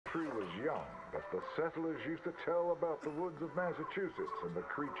country was young, but the settlers used to tell about the woods of Massachusetts and the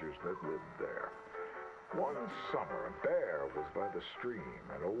creatures that lived there. One summer, a bear was by the stream,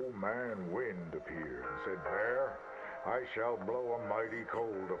 and Old Man Wind appeared and said, "Bear, I shall blow a mighty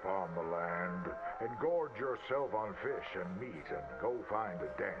cold upon the land, and gorge yourself on fish and meat, and go find a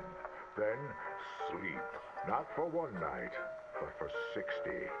den. Then sleep, not for one night, but for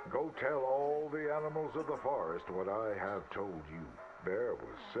 60. Go tell all the animals of the forest what I have told you." Bear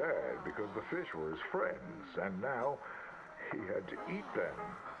was sad because the fish were his friends, and now he had to eat them.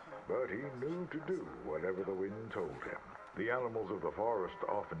 But he knew to do whatever the wind told him. The animals of the forest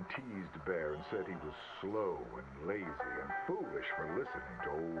often teased Bear and said he was slow and lazy and foolish for listening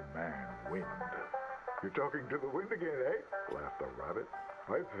to Old Man Wind. "You're talking to the wind again, eh?" laughed the rabbit.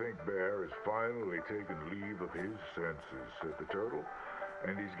 "I think Bear has finally taken leave of his senses," said the turtle.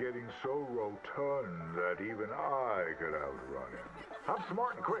 "And he's getting so rotund that even I could outrun him." "I'm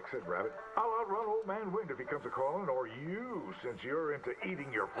smart and quick," said Rabbit. "I'll outrun Old Man Wind if he comes a-calling, or you, since you're into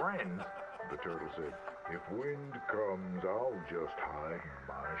eating your friends." The turtle said, "If Wind comes, I'll just hide in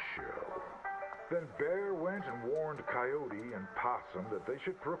my shell." Then Bear went and warned Coyote and Possum that they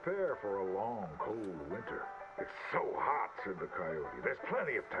should prepare for a long, cold winter. "It's so hot," said the Coyote. "There's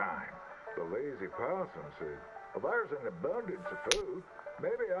plenty of time." The lazy Possum said, "Well, there's an abundance of food.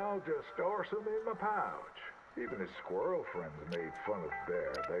 Maybe I'll just store some in my pouch." Even his squirrel friends made fun of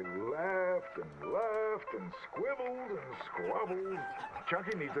Bear. They laughed and squibbled and squabbled.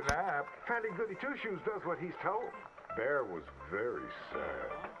 "Chunky needs a nap. Fatty Goody Two-Shoes does what he's told." Bear was very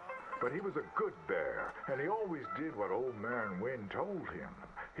sad. But he was a good bear, and he always did what Old Man Wind told him.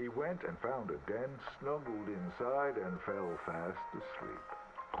 He went and found a den, snuggled inside, and fell fast asleep.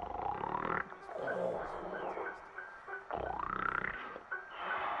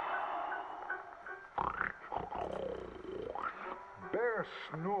 Bear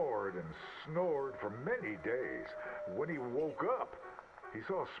snored and snored for many days. When he woke up, he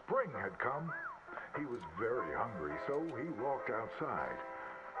saw spring had come. He was very hungry, so he walked outside.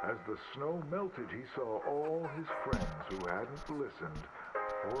 As the snow melted, he saw all his friends who hadn't listened,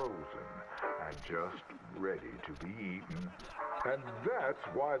 frozen and just ready to be eaten. And that's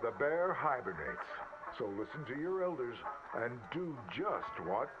why the bear hibernates. So listen to your elders and do just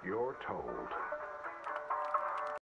what you're told.